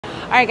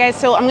right, guys,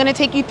 so I'm gonna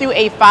take you through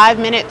a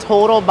 5-minute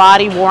total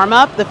body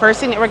warm-up. The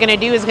first thing that we're gonna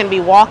do is gonna be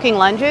walking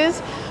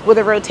lunges with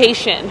a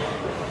rotation.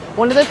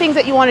 One of the things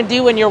that you wanna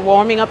do when you're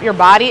warming up your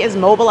body is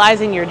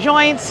mobilizing your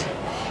joints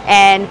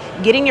and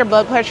getting your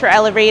blood pressure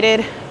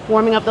elevated,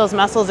 warming up those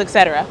muscles,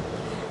 etc.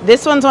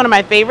 This one's one of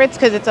my favorites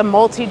because it's a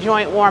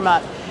multi-joint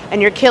warm-up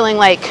and you're killing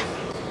like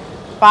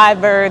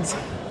 5 birds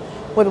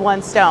with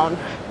 1 stone.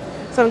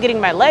 So I'm getting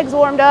my legs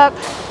warmed up,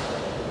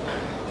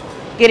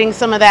 getting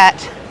some of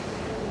that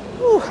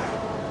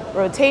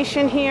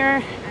rotation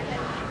here,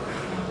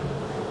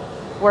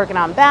 working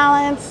on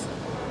balance.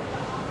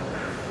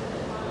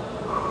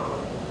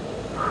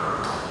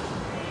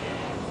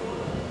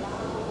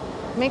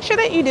 Make sure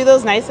that you do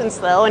those nice and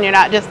slow and you're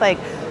not just like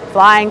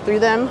flying through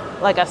them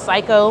like a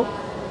psycho.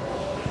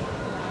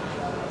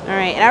 All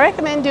right, and I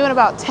recommend doing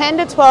about 10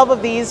 to 12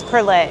 of these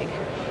per leg.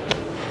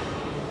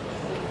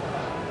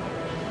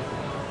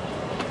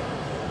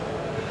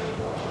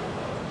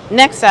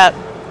 Next up,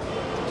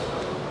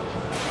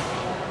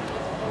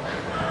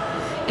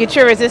 get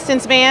your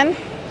resistance band.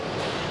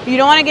 You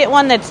don't want to get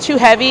one that's too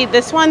heavy.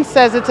 This one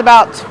says it's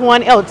about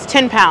it's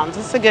 10 pounds.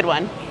 This is a good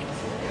one.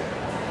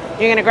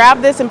 You're going to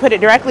grab this and put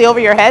it directly over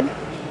your head.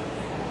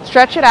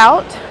 Stretch it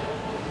out.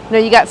 Now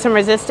you got some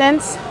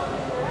resistance.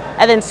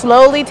 And then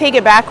slowly take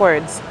it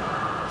backwards.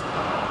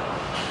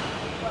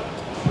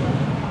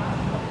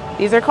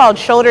 These are called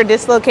shoulder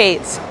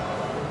dislocates.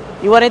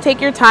 You want to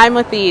take your time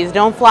with these.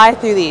 Don't fly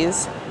through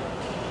these.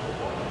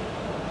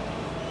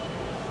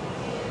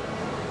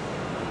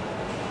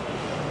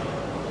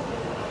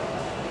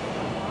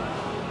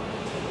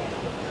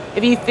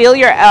 If you feel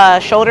your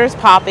shoulders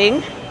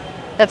popping,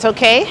 that's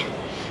okay.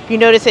 If you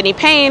notice any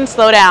pain,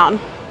 slow down.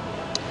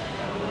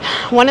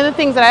 One of the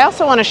things that I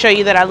also want to show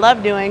you that I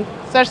love doing,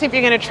 especially if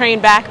you're going to train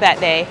back that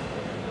day,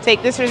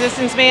 take this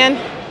resistance band.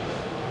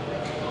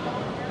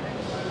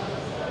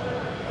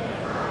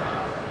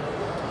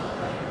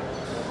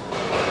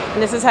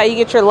 And this is how you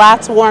get your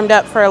lats warmed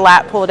up for a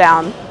lat pull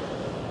down.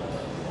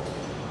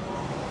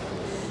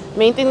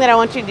 Main thing that I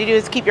want you to do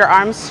is keep your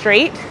arms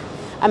straight.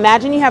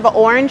 Imagine you have an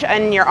orange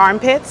in your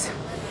armpits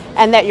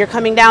and that you're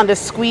coming down to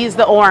squeeze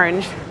the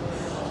orange.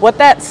 What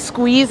that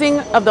squeezing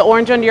of the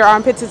orange under your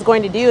armpits is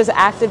going to do is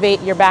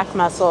activate your back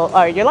muscle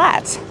or your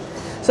lats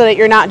so that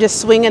you're not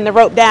just swinging the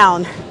rope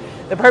down.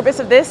 The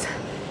purpose of this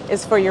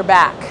is for your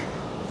back.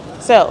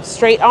 So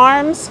straight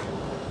arms,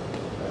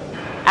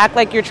 act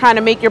like you're trying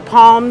to make your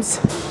palms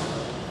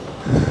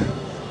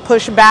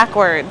push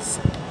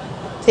backwards.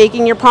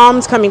 Taking your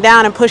palms, coming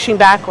down and pushing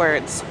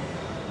backwards.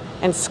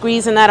 And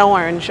squeezing that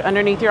orange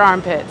underneath your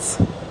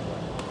armpits.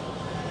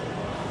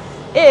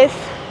 If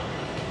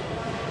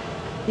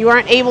you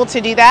aren't able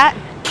to do that,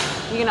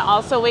 you're gonna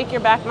also wake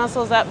your back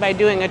muscles up by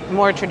doing a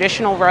more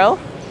traditional row.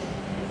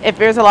 If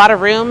there's a lot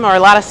of room or a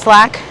lot of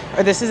slack,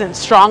 or this isn't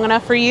strong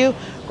enough for you,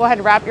 go ahead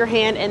and wrap your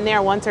hand in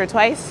there once or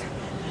twice.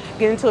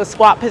 Get into a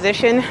squat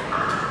position,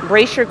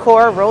 brace your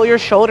core, roll your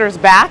shoulders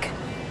back,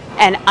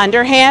 and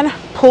underhand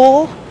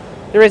pull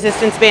the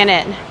resistance band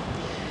in.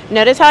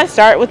 Notice how I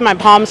start with my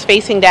palms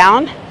facing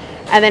down,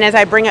 and then as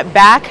I bring it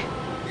back,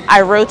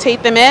 I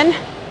rotate them in.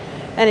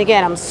 And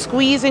again, I'm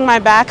squeezing my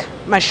back,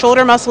 my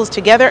shoulder muscles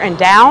together and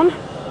down.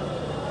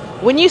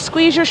 When you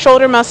squeeze your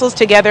shoulder muscles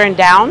together and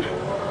down,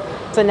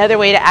 it's another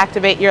way to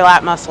activate your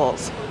lat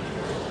muscles.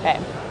 Okay,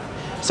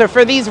 so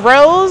for these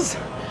rows,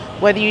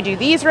 whether you do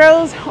these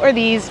rows or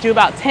these, do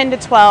about 10 to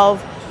 12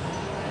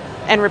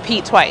 and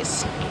repeat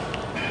twice.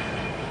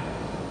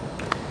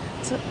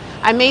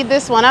 I made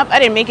this one up. I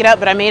didn't make it up,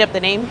 but I made up the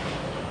name.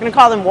 I'm gonna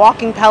call them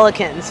walking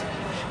pelicans.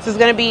 This is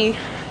gonna be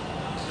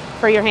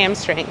for your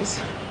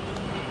hamstrings.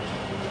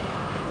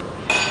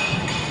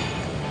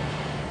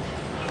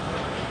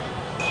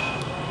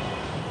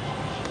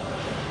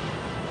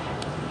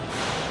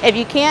 If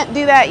you can't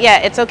do that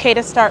yet, it's okay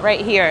to start right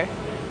here.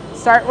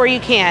 Start where you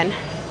can,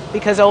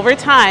 because over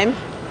time,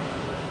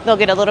 they'll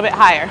get a little bit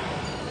higher.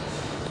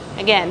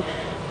 Again,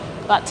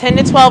 about 10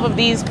 to 12 of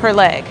these per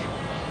leg.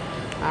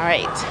 All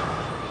right.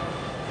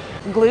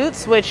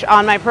 Glutes, which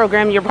on my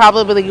program, you're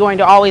probably going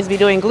to always be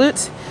doing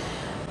glutes.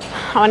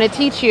 I want to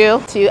teach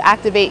you to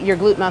activate your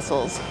glute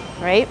muscles,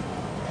 right?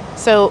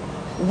 So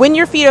when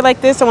your feet are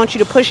like this, I want you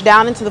to push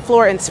down into the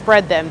floor and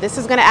spread them. This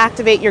is going to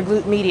activate your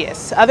glute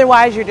medius.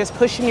 Otherwise, you're just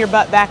pushing your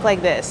butt back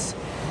like this.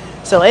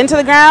 So into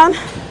the ground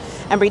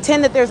and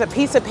pretend that there's a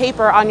piece of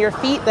paper on your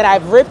feet that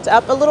I've ripped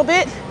up a little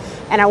bit,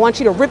 and I want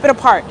you to rip it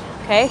apart,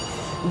 okay?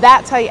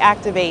 That's how you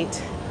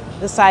activate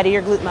the side of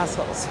your glute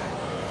muscles.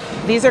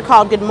 These are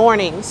called good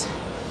mornings.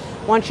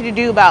 I want you to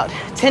do about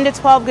 10 to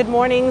 12 good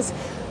mornings.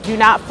 Do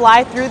not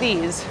fly through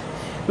these.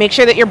 Make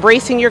sure that you're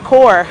bracing your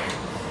core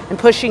and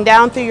pushing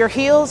down through your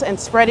heels and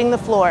spreading the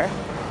floor.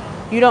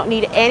 You don't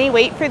need any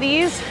weight for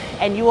these,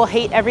 and you will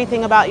hate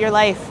everything about your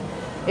life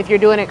if you're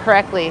doing it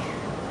correctly.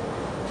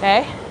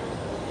 Okay?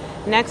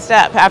 Next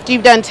up, after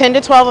you've done 10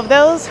 to 12 of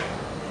those,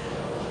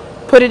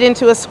 put it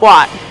into a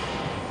squat.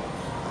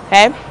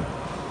 Okay?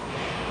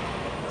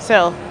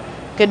 So,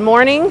 good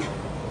morning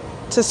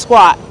to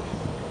squat.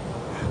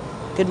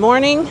 Good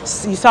morning.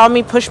 You saw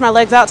me push my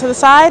legs out to the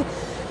side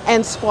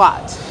and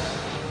squat.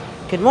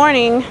 Good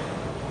morning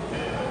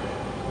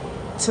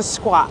to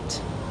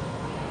squat.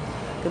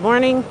 Good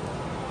morning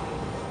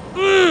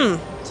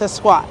to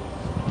squat.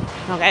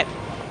 Okay.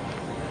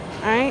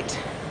 All right.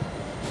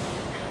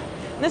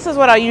 This is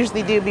what I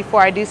usually do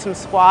before I do some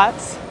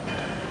squats.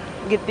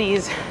 Get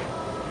these,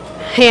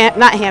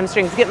 not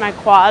hamstrings, get my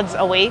quads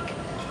awake,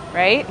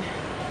 right?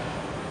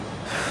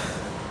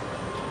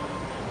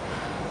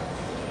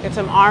 Get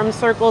some arm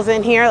circles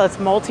in here. Let's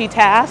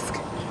multitask.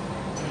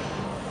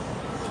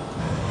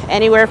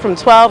 Anywhere from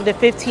 12 to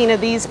 15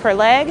 of these per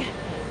leg.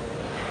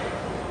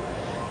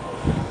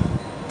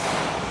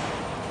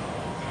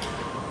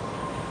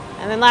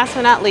 And then last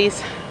but not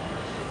least,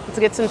 let's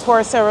get some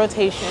torso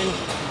rotation.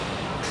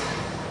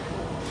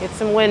 Get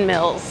some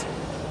windmills.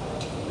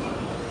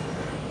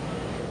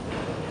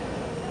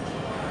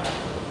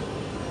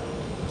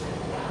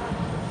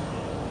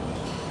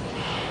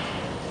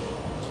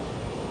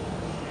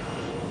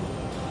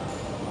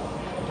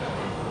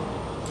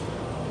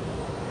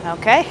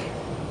 Okay.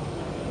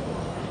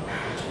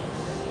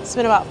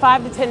 Spend about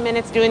 5 to 10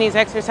 minutes doing these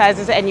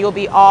exercises and you'll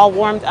be all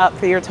warmed up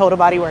for your total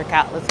body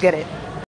workout. Let's get it.